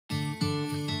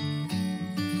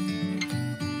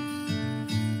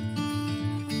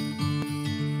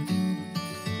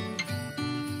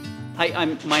Hi,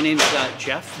 my name's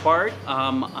Jeff Bart.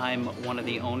 I'm one of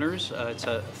the owners. It's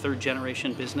a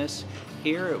third-generation business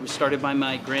here. It was started by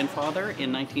my grandfather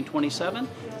in 1927,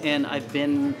 and I've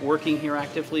been working here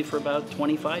actively for about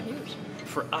 25 years.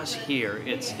 For us here,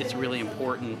 it's really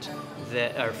important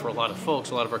that, for a lot of folks,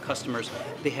 a lot of our customers,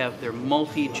 they're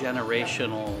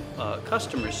multi-generational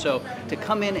customers. So to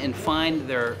come in and find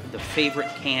the favorite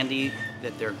candy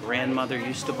that their grandmother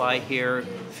used to buy here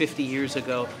 50 years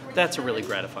ago, that's a really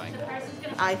gratifying thing.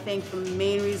 I think the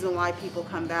main reason why people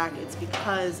come back is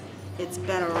because it's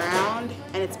been around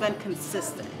and it's been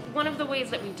consistent. One of the ways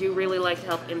that we do really like to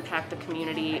help impact the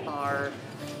community are,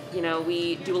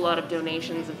 we do a lot of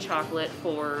donations of chocolate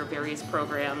for various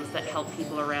programs that help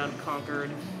people around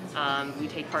Concord. We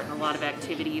take part in a lot of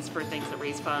activities for things that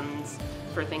raise funds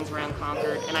for things around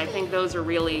Concord, and I think those are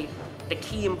really the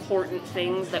key important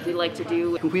things that we like to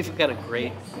do. We've got a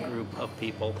great group of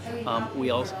people. We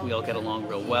all get along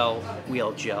real well. We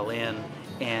all gel in,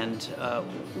 and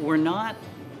we're not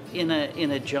in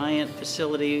a giant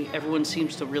facility. Everyone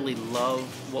seems to really love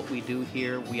what we do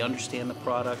here. We understand the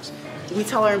products. We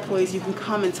tell our employees, you can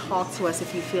come and talk to us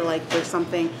if you feel like there's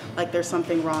something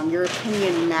wrong. Your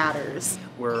opinion matters.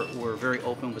 We're very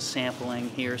open with sampling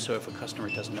here, so if a customer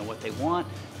doesn't know what they want,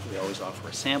 we always offer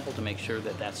a sample to make sure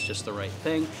that that's just the right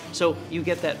thing. So you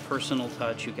get that personal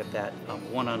touch, you get that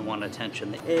one-on-one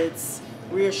attention. It's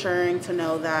reassuring to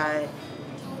know that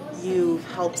you've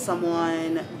helped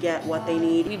someone get what they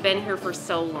need. We've been here for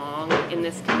so long in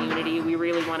this community. We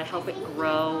really want to help it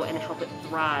grow and help it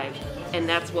thrive, and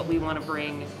that's what we want to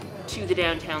bring to the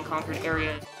downtown Concord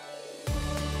area.